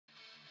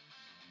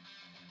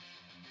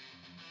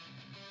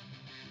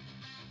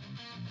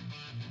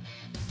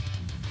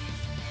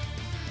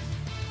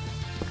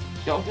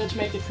Don't forget to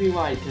make it 3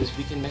 wide, because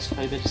we can miss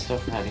quite a bit of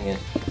stuff for having it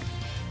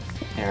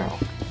narrow.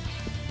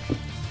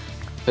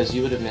 Because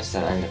you would have missed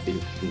that iron if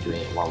you'd been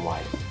doing it 1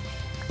 wide.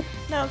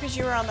 No, because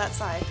you were on that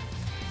side.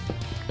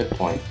 Good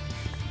point.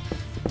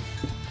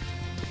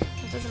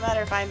 It doesn't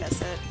matter if I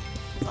miss it,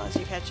 as long as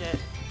you catch it.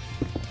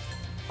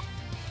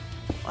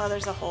 Well,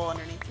 there's a hole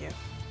underneath you.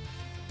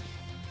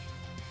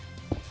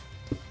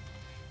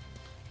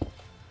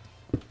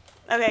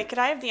 Okay, could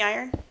I have the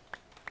iron?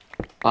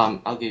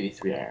 I'll give you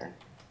 3 iron.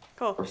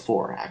 Cool. Or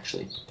 4,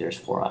 actually. There's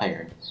 4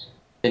 iron.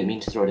 Didn't mean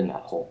to throw it in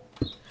that hole.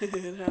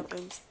 It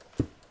happens.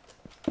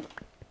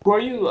 Who are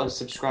you a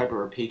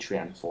subscriber or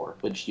Patreon for?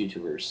 Which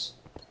YouTubers?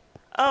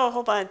 Oh, a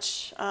whole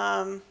bunch.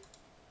 Hold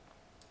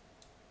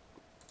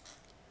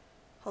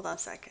on a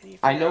sec.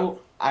 I know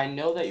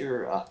that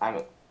you're,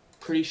 I'm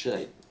pretty sure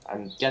that,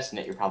 I'm guessing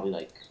that you're probably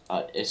like,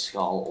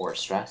 Iskall or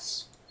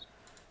Stress.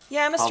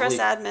 Yeah, I'm a Probably,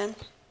 Stress admin.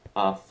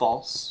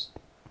 False.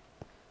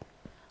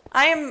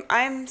 I'm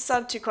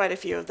subbed to quite a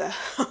few of them.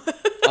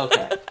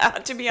 Okay.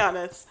 To be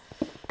honest.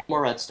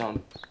 More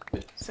redstone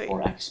with Sweet.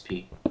 more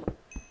XP.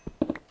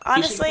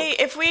 Honestly,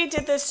 if we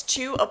did this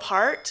 2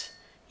 apart,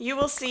 you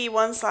will see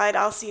one side,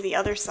 I'll see the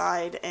other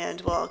side, and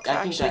we'll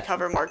actually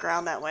cover more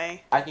ground that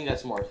way. I think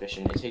that's more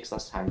efficient. It takes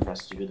less time for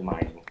us to do the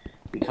mining.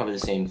 We cover the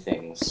same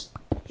things.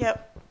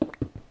 Yep.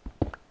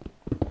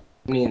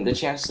 I mean, the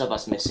chances of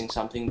us missing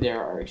something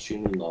there are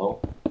extremely low.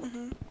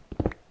 Mm-hmm.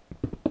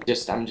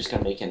 I'm just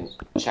gonna make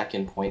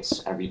check-in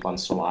points every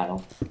once in a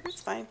while.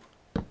 That's fine.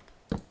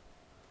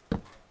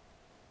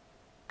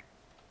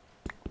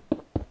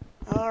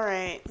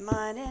 Alright,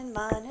 mining.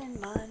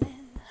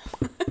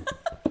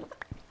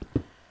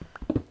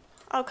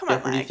 Oh, come on,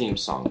 Jeopardy lag. theme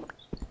song.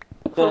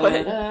 Oh,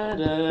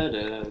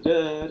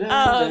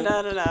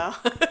 no.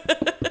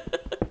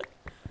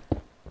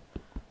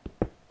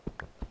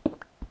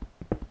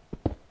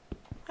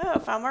 Oh,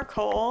 found more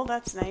coal.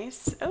 That's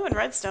nice. Oh, and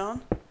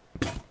redstone.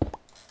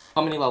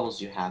 How many levels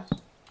do you have?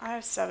 I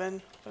have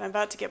 7, but I'm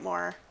about to get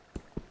more.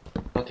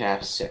 Okay, I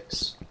have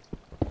 6.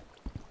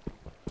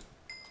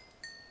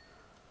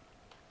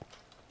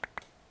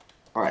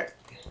 Alright.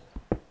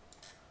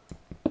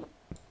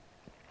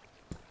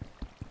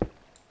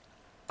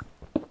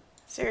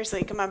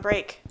 Seriously, come on,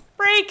 break.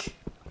 Break!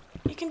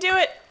 You can do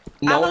it!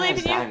 No I one believe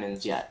has in you.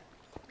 diamonds yet.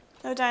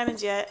 No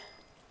diamonds yet.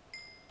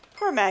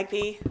 Poor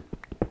Magpie.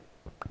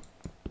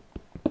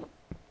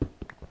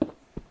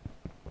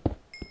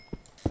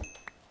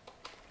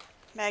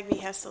 Magpie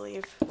has to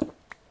leave.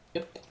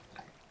 Yep.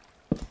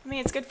 I mean,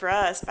 it's good for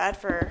us, bad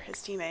for his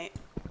teammate.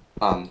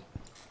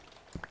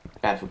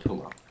 Bad for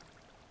Puma.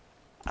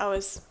 Oh,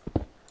 is...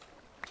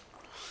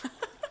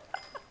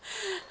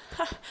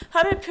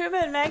 How did Puma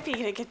and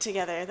Magpie get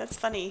together? That's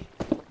funny.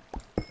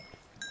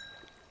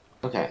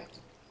 Okay.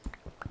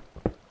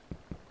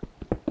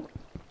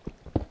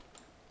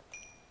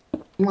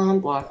 Come on,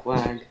 block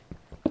lag.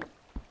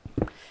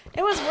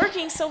 It was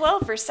working so well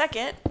for a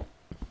second.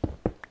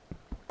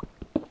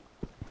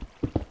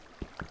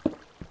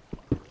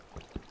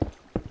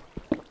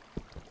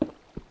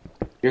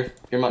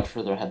 You're much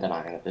further ahead than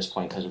I am at this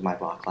point because of my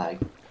block lag.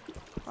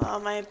 Well,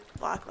 my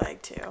block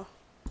lag too.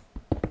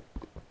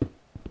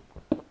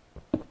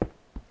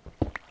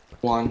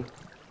 1,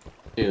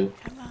 2,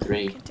 Come on,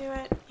 3. you can do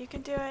it. You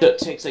can do So it. it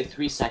takes like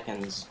 3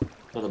 seconds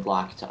for the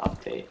block to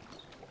update.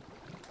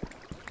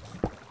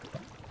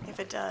 If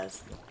it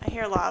does. I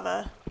hear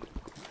lava.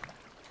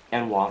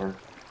 And water.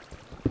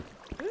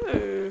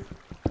 Ooh.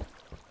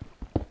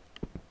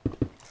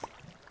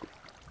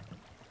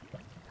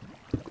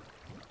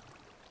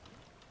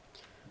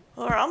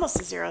 Well, we're almost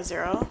to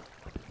 0-0.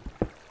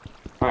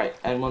 Alright,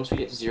 and once we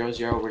get to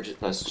 0-0,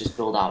 let's just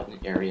build out an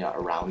area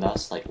around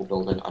us. Like, we'll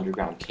build an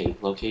underground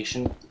cave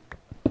location.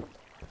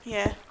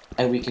 Yeah.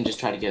 And we can just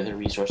try to get the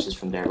resources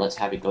from there. Let's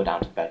have it go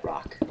down to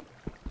bedrock.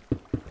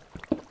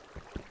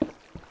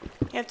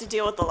 You have to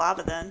deal with the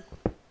lava then.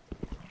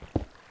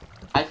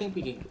 I think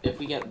we can, if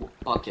we get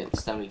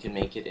buckets, then we can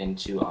make it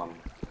into,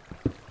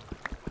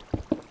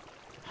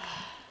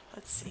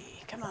 Let's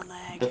see. Come on,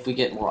 lag. if we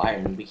get more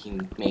iron, we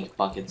can make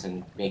buckets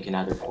and make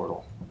another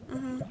portal.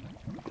 Mm-hmm.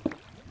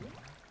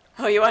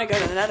 Oh, you want to go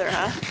to the nether,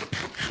 huh?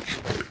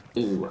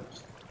 Ooh.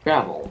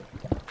 Gravel.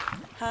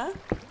 Huh?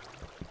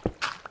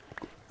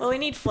 Well, we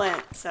need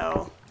flint,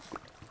 so...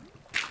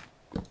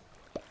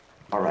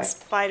 Alright.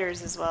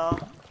 Spiders as well.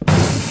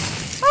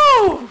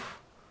 Oh!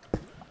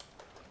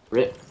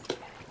 Rip.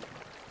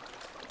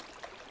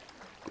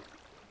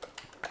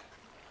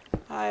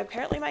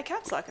 Apparently my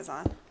caps lock is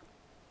on.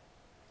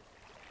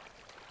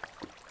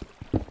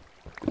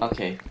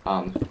 Okay,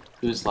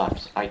 who's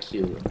left?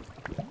 IQ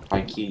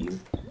you.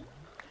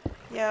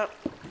 Yep.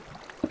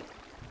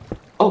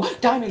 Oh,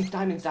 diamonds! You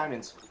found him!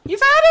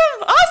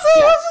 Awesome!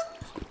 Yes.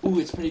 Ooh,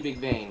 it's a pretty big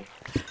vein.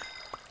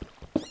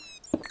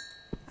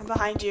 I'm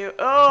behind you.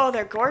 Oh,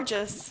 they're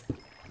gorgeous.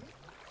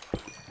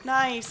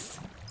 Nice.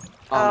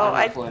 Oh,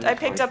 I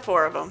picked up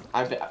 4 of them.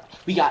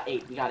 We got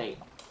 8.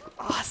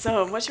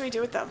 Awesome. What should we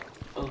do with them?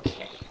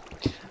 Okay.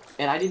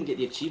 And I didn't get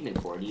the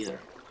achievement for it either.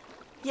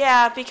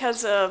 Yeah,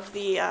 because of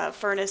the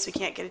furnace, we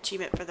can't get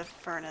achievement for the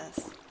furnace.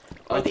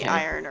 Or the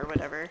iron, or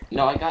whatever.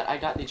 No, I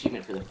got the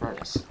achievement for the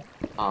furnace.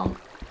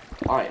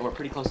 Alright, and we're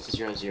pretty close to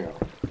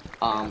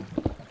 0-0.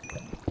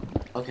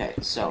 Okay,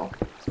 so...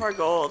 It's more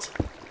gold.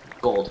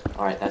 Gold.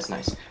 Alright, that's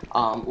nice.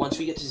 Once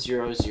we get to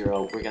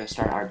 0-0, we're gonna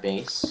start our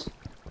base.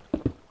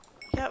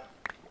 Yep.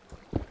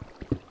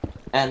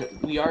 And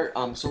we are,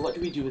 so what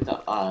do we do with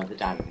the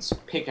diamonds?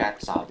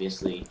 Pickaxe,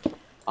 obviously.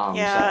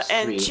 Yeah, so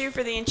and 3. 2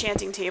 for the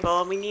enchanting table,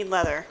 and we need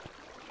leather.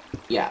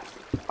 Yeah,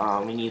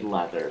 we need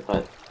leather,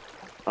 but...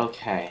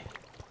 Okay.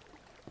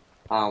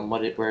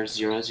 Where's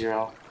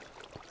 0-0?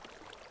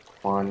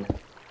 1.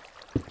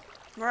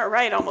 We're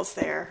right almost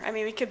there. I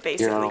mean, we could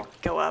basically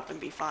go up and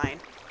be fine.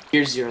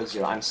 Here's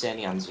 0-0. I'm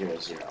standing on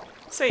 0-0.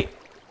 Sweet.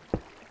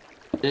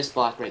 This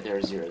block right there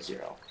is 0-0.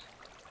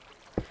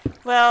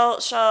 Well,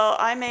 shall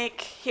I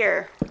make...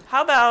 Here.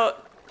 How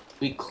about...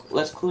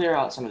 Let's clear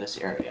out some of this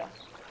area.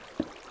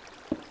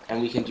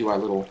 And we can do our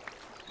little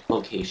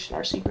location,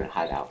 our secret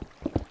hideout.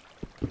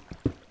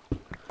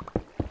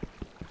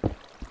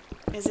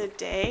 Is it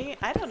day?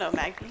 I don't know,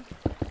 Maggie.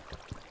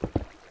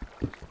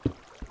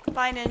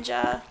 Bye,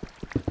 Ninja.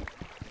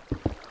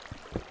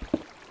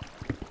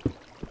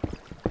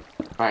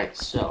 Alright,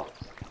 so...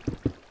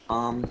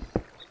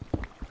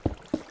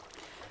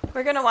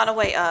 We're gonna want to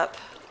way up.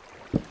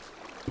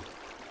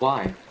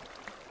 Why?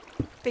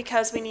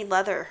 Because we need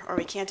leather, or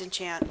we can't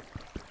enchant.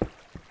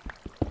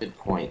 Good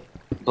point.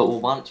 But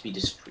we'll want it to be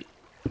discreet.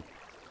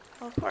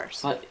 Well, of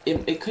course. But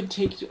it could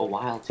take a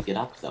while to get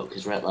up, though,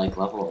 because we're at, like,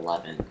 level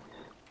 11.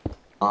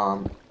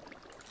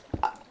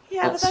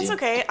 Yeah, but that's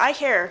okay.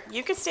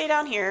 You could stay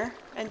down here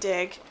and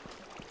dig,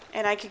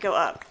 and I could go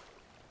up.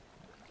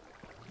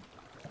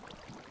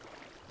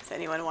 Does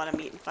anyone want to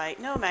meet and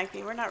fight? No,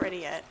 Magpie, we're not ready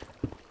yet.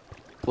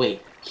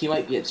 Wait, he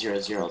might be at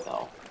 0-0,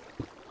 though.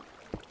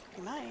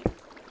 He might.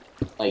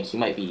 Like, he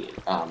might be,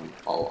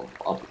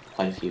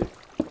 quite a few.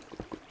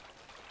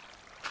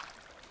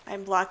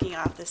 I'm blocking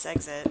off this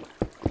exit.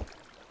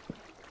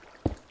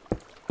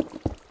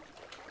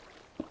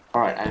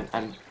 Alright,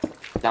 I'm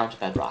down to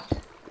bedrock.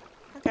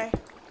 Okay.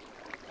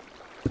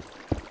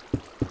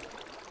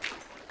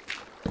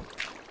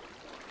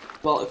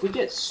 Well, if we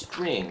get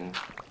string,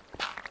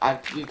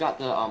 we've got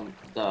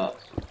the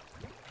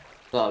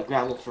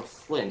gravel for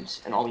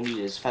flint, and all we need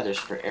is feathers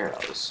for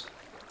arrows.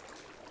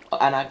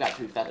 And I've got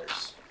 3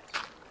 feathers.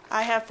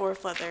 I have 4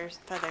 feathers.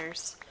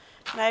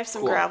 And I have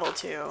some gravel,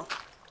 too.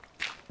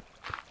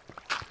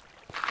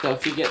 So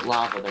if we get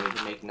lava, then we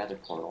can make another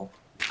portal.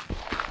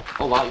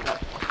 Oh, wow, you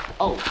got...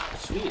 Oh,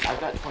 sweet, I've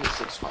got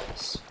 26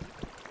 hearts.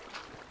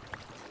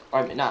 Or,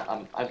 I mean, not,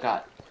 I've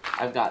got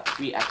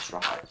 3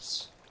 extra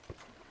hearts.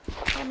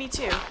 Yeah, me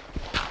too.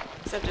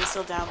 Except it's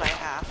still down by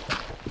half.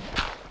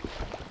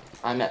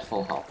 I'm at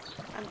full health.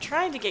 I'm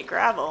trying to get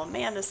gravel.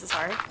 Man, this is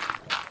hard.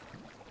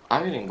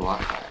 I'm getting block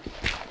back.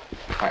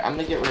 Alright, I'm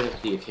gonna get rid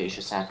of the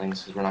acacia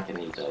saplings, because we're not gonna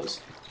need those.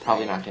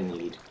 Probably not gonna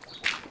need...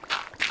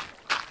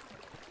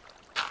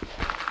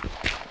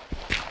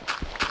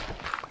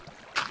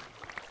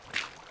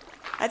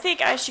 I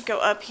think I should go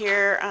up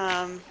here,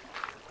 Alright,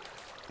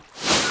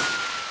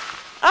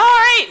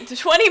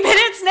 20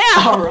 minutes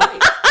now!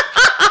 Alright!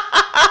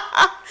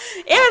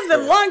 It has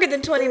been longer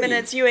than 20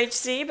 minutes,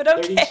 UHC, but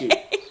okay. 32,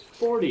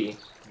 40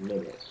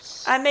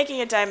 minutes. I'm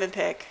making a diamond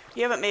pick.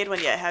 You haven't made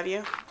one yet, have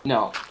you?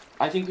 No.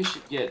 I think we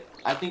should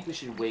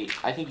wait.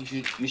 I think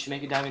you should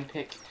make a diamond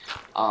pick,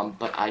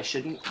 but I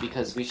shouldn't,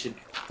 because we should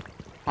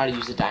try to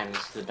use the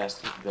diamonds to the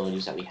best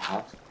capabilities that we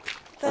have.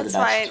 That's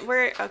fine.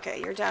 Okay,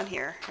 you're down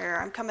here. Here,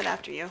 I'm coming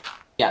after you.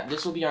 Yeah,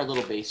 this will be our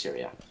little base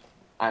area.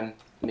 I'm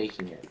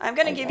making it. I'm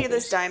gonna give you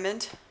this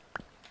diamond.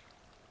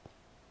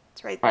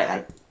 It's right there.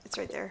 Right, it's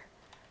right there.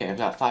 Okay, I've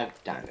got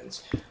 5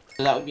 diamonds.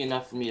 So that would be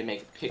enough for me to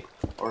make a pick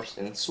or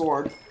a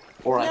sword,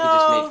 or I could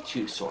just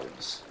make 2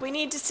 swords. We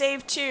need to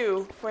save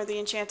 2 for the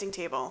enchanting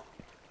table.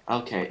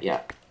 Okay,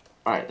 yeah.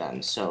 Alright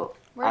then, so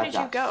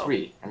I've got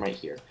 3. I'm right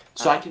here.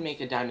 So I can make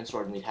a diamond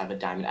sword and we'd have a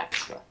diamond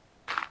extra.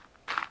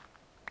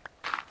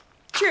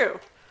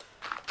 True.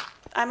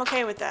 I'm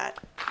okay with that,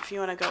 if you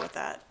want to go with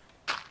that.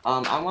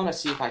 I want to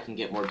see if I can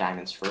get more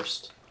diamonds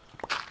first.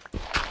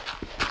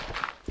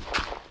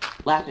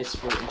 Lapis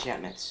for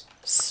enchantments.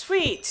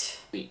 Sweet.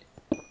 Sweet.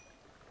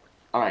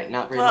 Alright,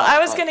 not very much. Well, I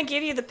was going to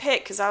give you the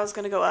pick, because I was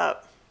going to go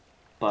up.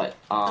 But,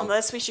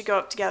 unless we should go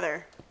up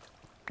together.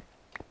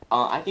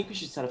 I think we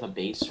should set up a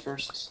base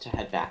first to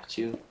head back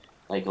to.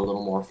 Like, a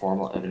little more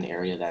formal of an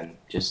area than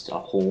just a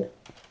hole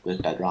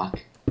with bedrock.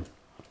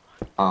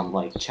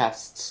 Like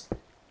chests.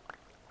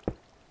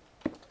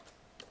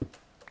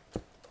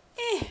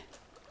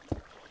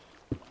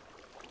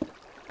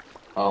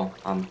 Oh,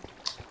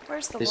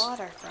 where's the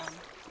water from?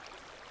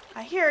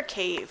 I hear a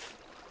cave.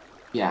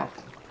 Yeah.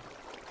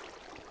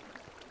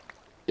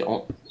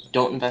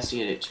 Don't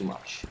investigate it too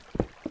much.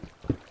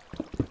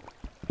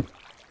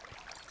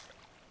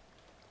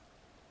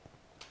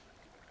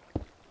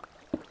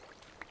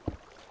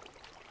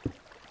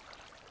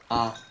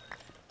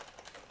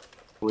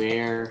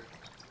 Where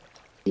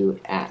you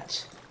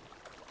at?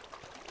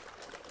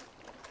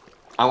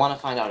 I want to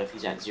find out if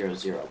he's at 0,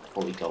 0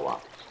 before we go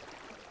up.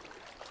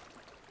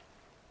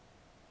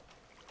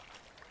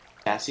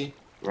 Sassy,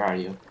 where are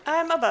you?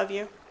 I'm above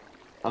you.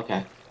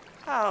 Okay.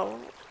 Oh.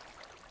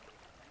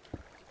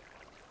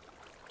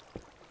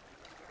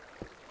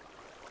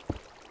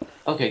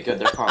 Okay, good.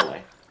 They're far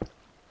away.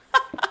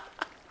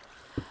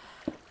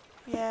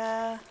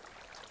 Yeah.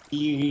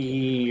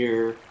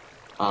 Here,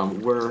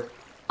 we're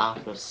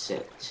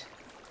opposite.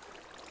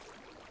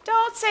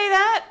 Don't say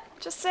that.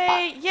 Just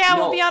say, yeah,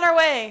 no, we'll be on our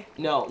way.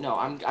 No,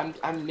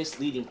 I'm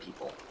misleading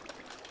people.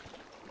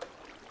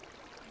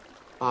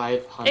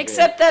 500.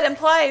 Except that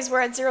implies we're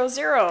at 0,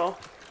 0.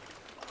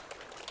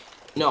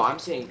 No, I'm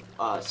saying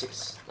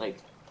 6, like.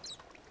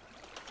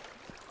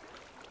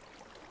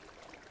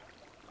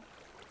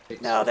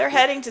 6, No, they're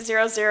heading to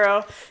 0,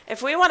 0.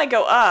 If we want to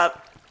go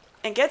up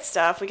and get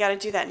stuff, we got to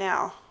do that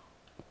now.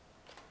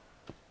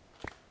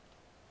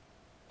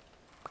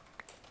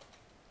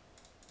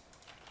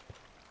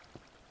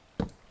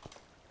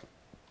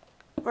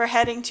 We're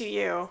heading to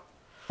you.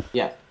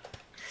 Yeah.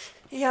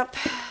 Yep.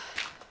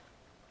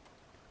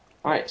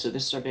 Alright, so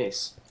this is our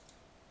base.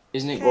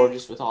 Isn't it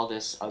gorgeous with all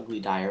this ugly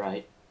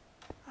diorite?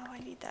 Oh, I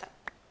need that.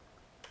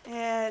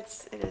 Yeah, it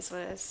is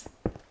what it is.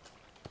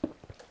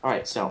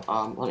 Alright, so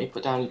let me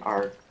put down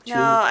our two.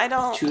 No, I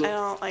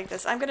don't like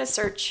this. I'm gonna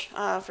search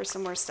for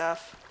some more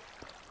stuff.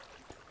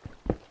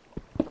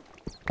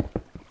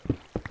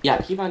 Yeah,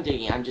 keep on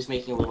digging. I'm just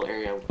making a little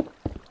area.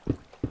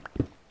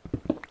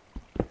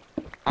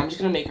 I'm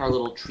just gonna make our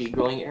little tree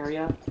growing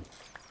area.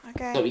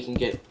 Okay. So we can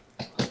get.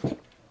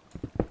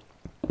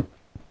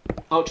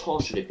 How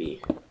tall should it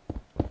be?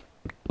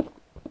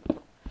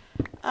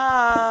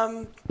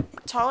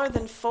 Taller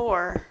than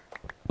 4.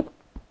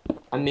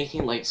 I'm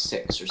making like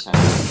 6 or 7.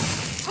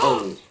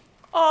 Oh.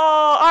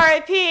 Oh,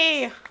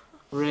 R.I.P.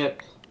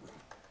 Rip.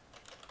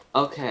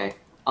 Okay.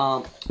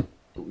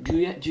 Do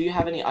you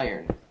have any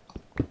iron?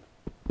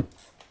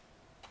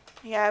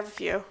 Yeah, I have a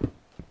few.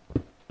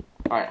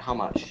 All right. How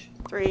much?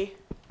 3.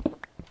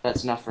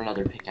 That's enough for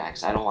another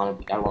pickaxe. I don't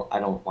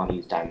want to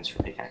use diamonds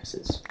for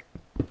pickaxes.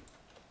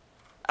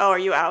 Oh, are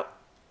you out?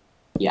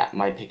 Yeah,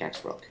 my pickaxe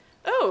broke.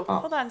 Ooh,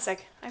 hold on a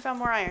sec. I found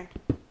more iron.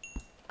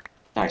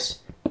 Nice.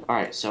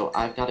 Alright, so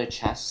I've got a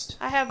chest.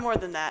 I have more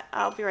than that.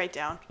 I'll be right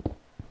down.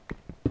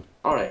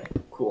 Alright,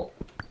 cool.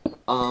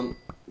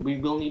 We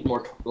will need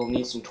more. We'll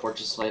need some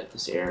torches to light up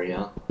this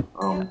area.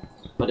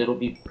 But it'll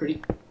be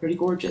pretty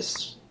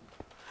gorgeous.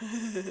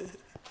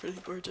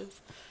 Pretty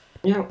gorgeous.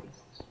 Yeah.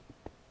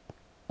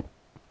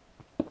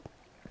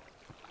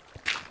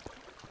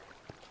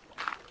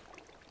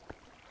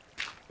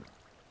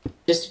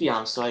 Just to be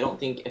honest, though, I don't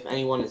think if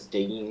anyone is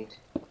digging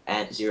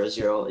at 0,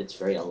 0, it's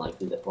very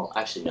unlikely that, well,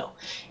 actually, no.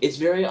 It's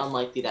very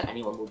unlikely that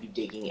anyone will be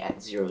digging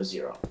at 0,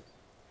 0.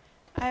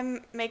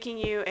 I'm making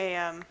you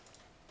a,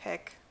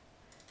 pick.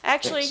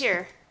 Actually, Thanks.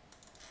 here.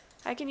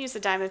 I can use the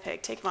diamond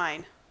pick. Take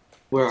mine.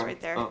 Where? It's right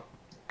there. Oh.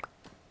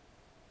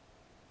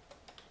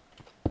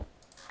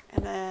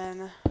 And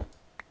then...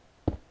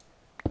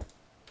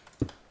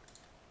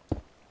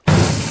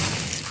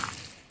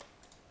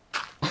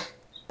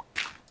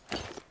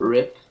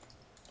 Rip.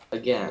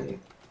 Again.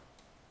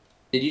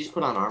 Did you just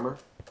put on armor?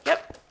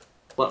 Yep.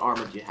 What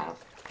armor do you have?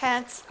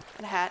 Pants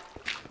and a hat.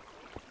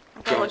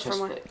 I'm Do you gonna have look a for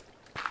more. chestplate?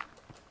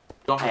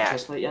 Don't have Yeah. a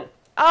chestplate yet?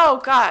 Oh,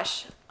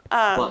 gosh.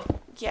 What?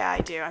 Yeah,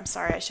 I do. I'm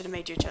sorry. I should have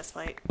made you a chest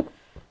plate.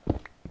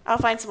 I'll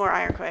find some more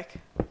iron quick.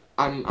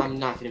 I'm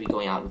not going to be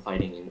going out and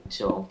fighting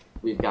until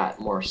we've got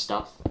more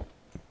stuff.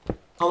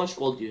 How much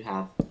gold do you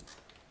have?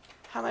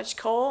 How much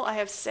coal? I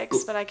have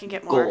 6, but I can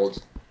get more.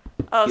 Gold.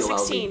 Oh, POV.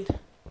 16.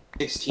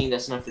 16,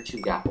 that's enough for 2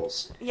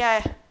 gapples.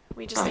 Yeah,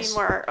 we just Nice. need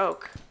more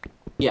oak.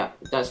 Yeah,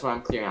 that's what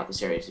I'm clearing out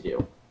this area to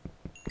do.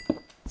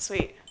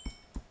 Sweet.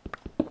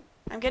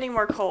 I'm getting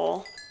more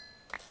coal.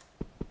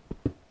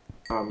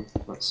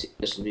 Let's see.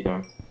 This will be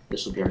our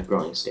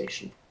growing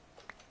station.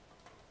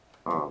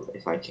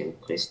 If I can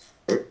place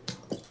dirt.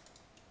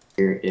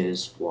 Here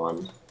is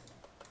 1.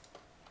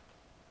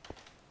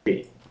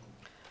 3.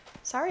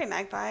 Sorry,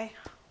 Magpie.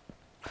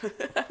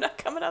 I'm not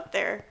coming up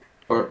there.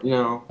 Or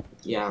no,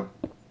 yeah.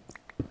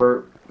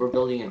 We're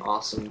building an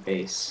awesome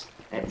base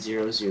at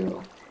 0,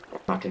 0. I'm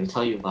not gonna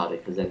tell you about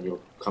it because then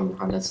you'll come and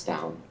hunt us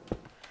down.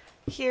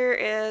 Here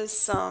is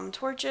some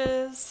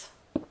torches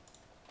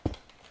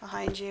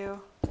behind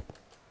you.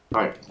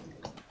 Alright.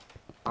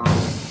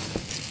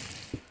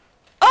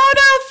 Oh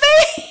no,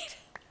 Fade!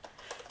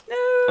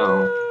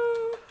 No!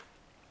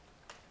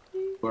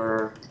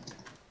 We're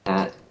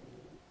at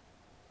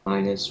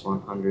minus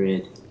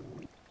 100,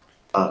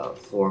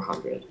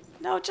 400.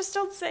 No, just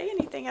don't say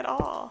anything at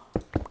all.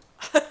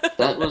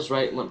 That was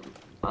right when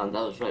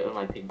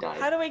my pig died.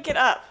 How do we get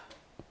up?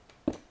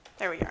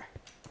 There we are.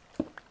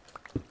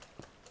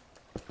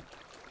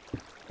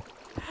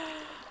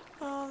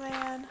 Oh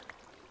man.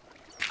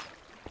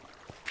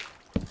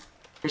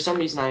 For some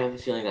reason, I have a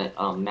feeling that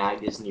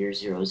Mag is near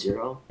 0,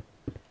 0.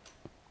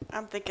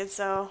 I'm thinking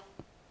so.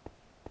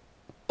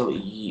 So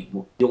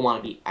you'll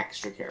want to be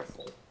extra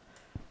careful.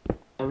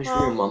 I wish we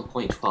were in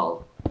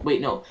 1.12.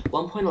 Wait, no.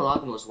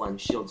 1.11 was when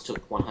shields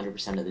took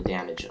 100% of the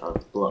damage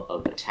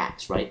of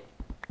attacks, right?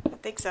 I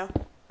think so.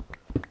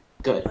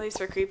 Good. At least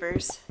for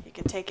creepers, you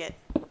can take it.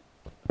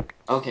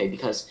 Okay,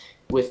 because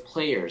with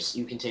players,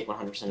 you can take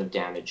 100% of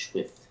damage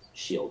with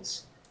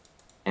shields.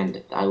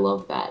 And I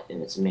love that,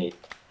 and it's made.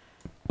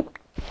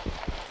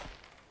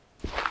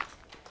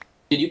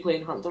 Did you play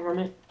in Hunt the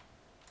Hermit?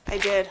 I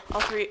did.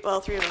 All three, well,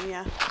 3 of them,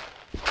 yeah.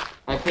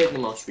 I played the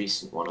most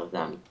recent one of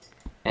them,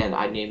 and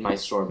I named my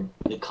storm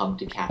the Cub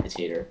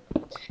Decapitator.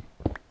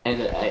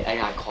 And I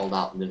got called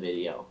out in the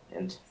video,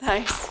 and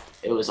nice.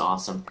 It was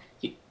awesome.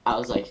 I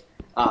was like,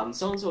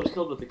 so-and-so was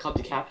killed with the Cub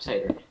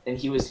Decapitator, and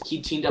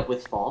he teamed up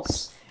with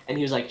False, and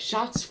he was like,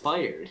 shots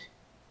fired.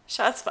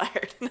 Shots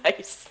fired.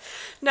 Nice.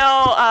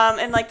 No,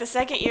 in like the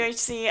second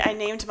UHC, I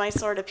named my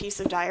sword a piece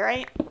of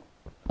diorite.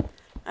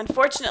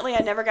 Unfortunately, I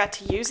never got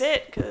to use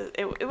it, because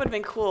it would have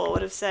been cool. It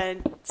would have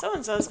said,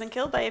 so-and-so has been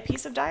killed by a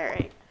piece of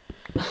diorite.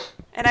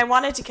 And I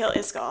wanted to kill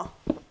Iskall.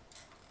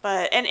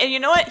 But, and you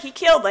know what? He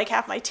killed like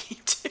half my team,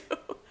 too.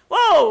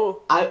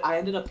 Whoa! I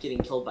ended up getting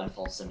killed by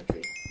False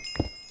Symmetry.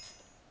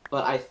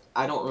 But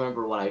I don't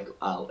remember what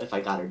if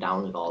I got her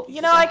down at all.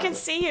 You know, I can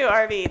see you,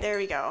 RV. There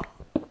we go.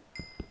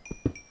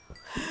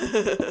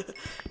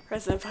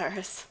 Resident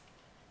Virus.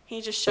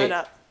 He just showed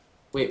up.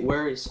 Wait,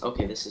 where is...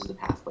 Okay, this is the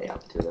pathway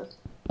up to the...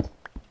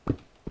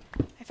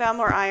 I found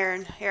more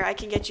iron. Here, I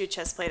can get you a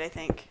chest plate, I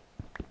think.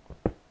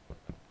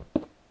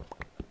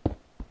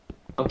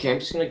 Okay, I'm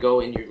just gonna go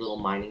in your little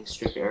mining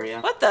strip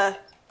area. What the?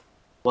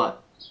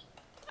 What?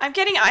 I'm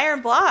getting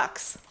iron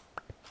blocks.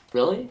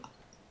 Really?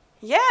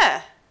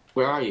 Yeah.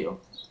 Where are you?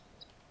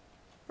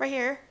 Right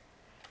here.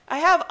 I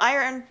have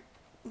iron...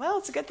 Well,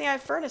 it's a good thing I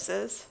have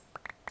furnaces.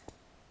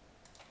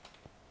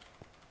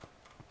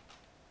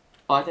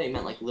 Oh, I thought you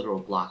meant like literal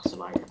blocks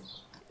of iron.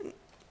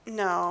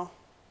 No.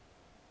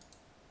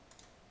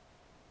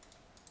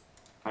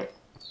 Alright.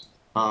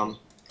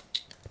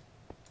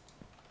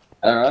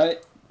 Alright.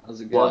 How's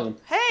it going?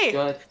 Hey!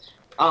 Good.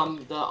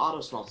 The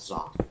auto smelt is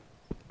off.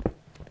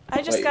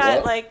 I just Wait, got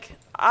what? like...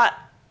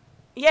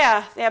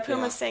 yeah,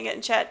 Puma's saying it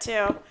in chat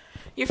too.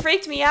 You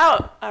freaked me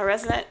out,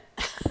 Resident.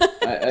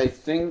 I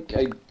think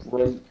I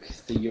broke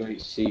the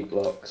UHC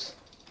blocks.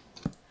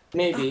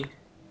 Maybe.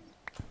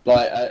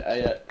 Like,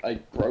 I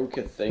broke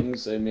a thing,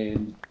 so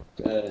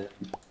At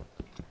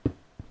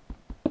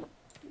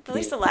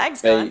least the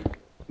lag's gone.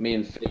 Me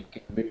and Fake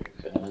can move,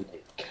 and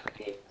it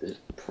kind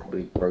of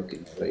probably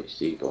broken the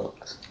UHC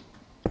blocks.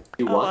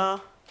 You Oh, what?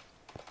 well.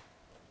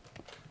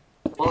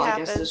 Well, It I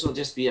guess happened. this will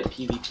just be a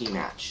PvP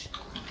match.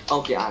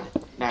 Oh god,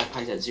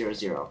 Magpie's at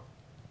 0-0.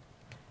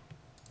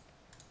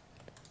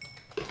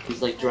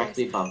 He's like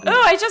directly above me.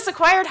 Oh, I just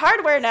acquired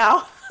hardware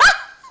now.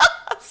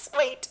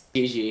 Sweet.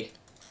 GG.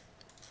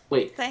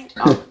 Wait. Thank.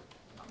 Oh.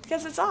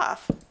 Because it's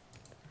off.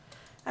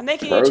 I'm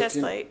making you a chest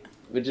plate.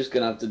 We're just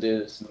gonna have to do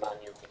this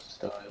manual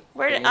style.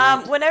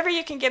 Whenever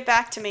you can get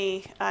back to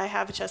me, I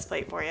have a chest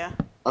plate for you.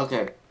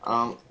 Okay.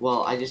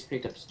 Well, I just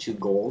picked up 2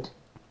 gold.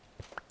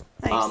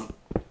 Nice.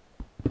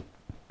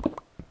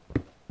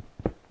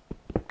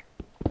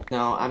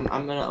 No, I'm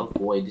gonna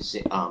avoid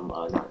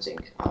not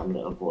zinc. I'm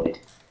gonna avoid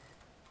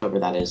whoever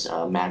that is,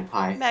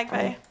 Magpie.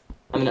 Magpie.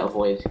 I'm gonna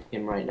avoid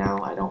him right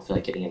now. I don't feel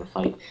like getting in a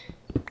fight.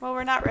 Well,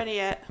 we're not ready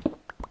yet.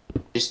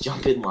 Just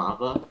jump in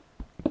lava.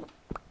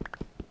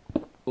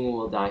 Who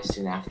will die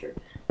soon after.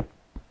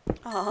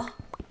 Oh.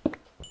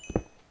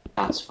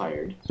 That's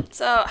fired.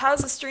 So,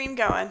 how's the stream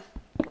going?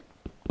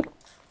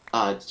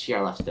 TR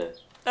left the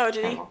Oh,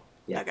 did he? panel.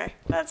 Yeah. Okay,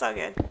 that's all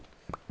good.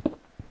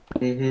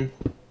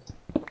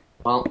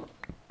 Well,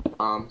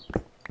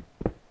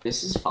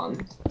 this is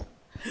fun.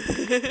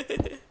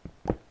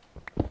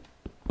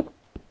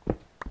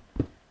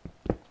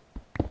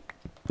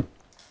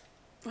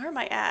 Where am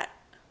I at?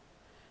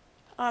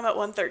 Oh, I'm at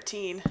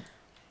 113.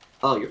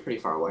 Oh, you're pretty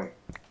far away.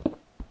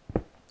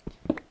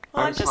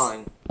 Well,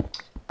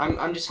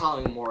 I'm just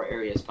hollowing more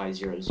areas by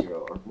 0-0,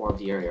 or more of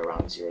the area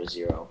around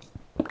 0-0.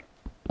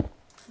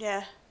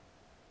 Yeah.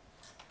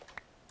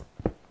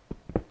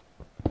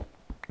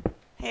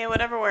 Hey,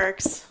 whatever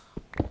works.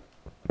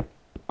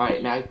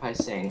 Alright,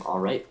 Magpie's saying,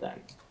 alright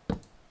then.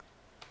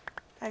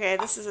 Okay,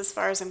 this is as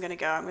far as I'm gonna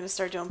go. I'm gonna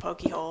start doing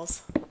pokey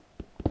holes.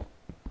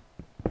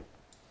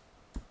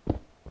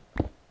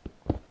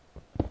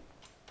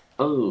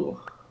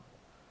 Oh.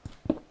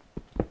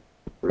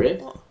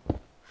 Rip?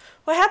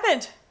 What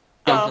happened?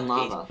 Jump in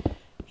lava.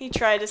 He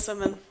tried to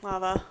swim in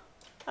lava.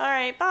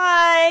 Alright,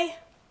 bye!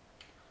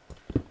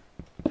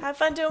 Have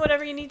fun doing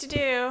whatever you need to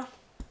do.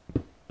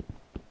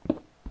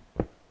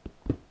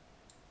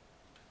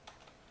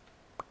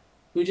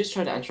 Who just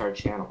tried to enter our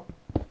channel?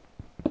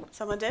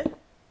 Someone did?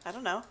 I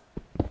don't know.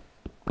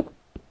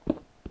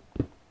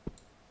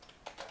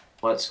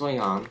 What's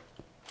going on?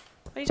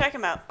 What are you talking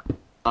about?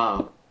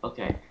 Oh,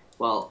 okay.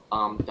 Well,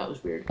 that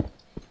was weird.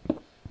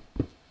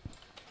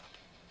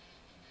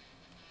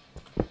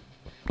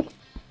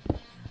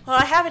 Well,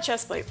 I have a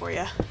chest plate for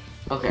you.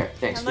 Okay,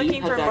 thanks. I'm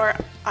looking for more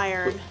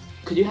iron.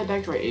 Could you head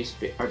back to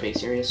our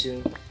base area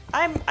soon?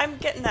 I'm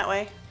getting that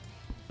way.